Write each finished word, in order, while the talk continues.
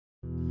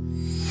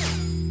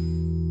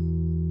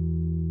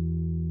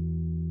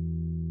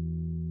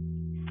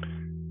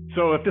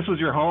So if this was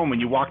your home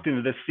and you walked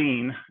into this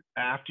scene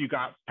after you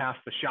got past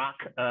the shock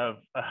of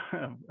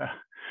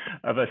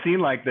a scene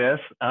like this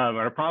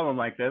or a problem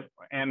like this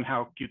and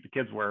how cute the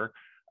kids were,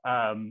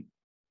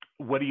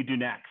 what do you do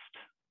next?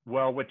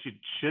 Well, what you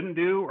shouldn't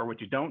do or what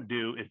you don't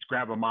do is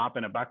grab a mop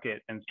and a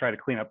bucket and try to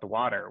clean up the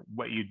water.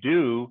 What you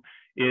do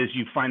is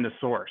you find the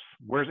source.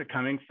 Where's it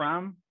coming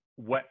from?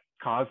 What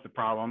caused the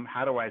problem?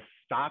 How do I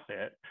stop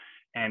it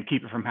and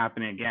keep it from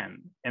happening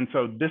again? And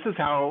so this is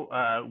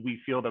how we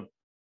feel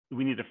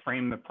we need to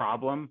frame the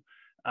problem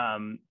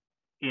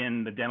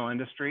in the dental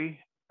industry.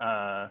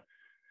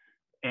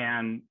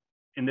 And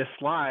in this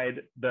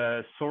slide,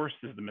 the source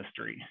is the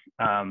mystery.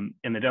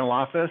 In the dental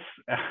office,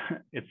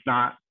 it's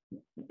not.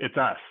 It's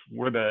us.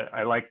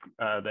 I like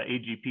the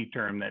AGP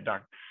term that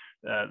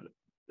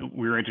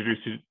we were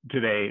introduced to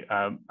today.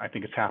 I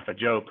think it's half a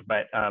joke,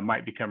 but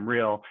might become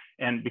real.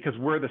 And because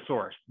we're the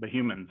source, the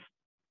humans.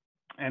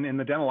 And in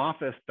the dental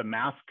office, the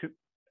mask,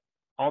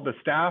 all the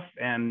staff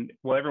and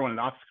everyone in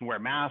the office can wear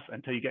masks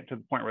until you get to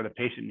the point where the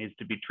patient needs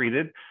to be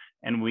treated.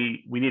 And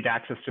we need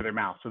access to their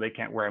mouth, so they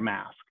can't wear a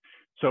mask.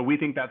 So we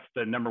think that's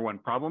the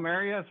 #1 problem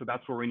area. So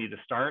that's where we need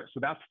to start. So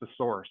that's the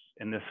source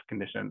in this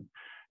condition.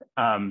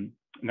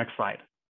 Next slide.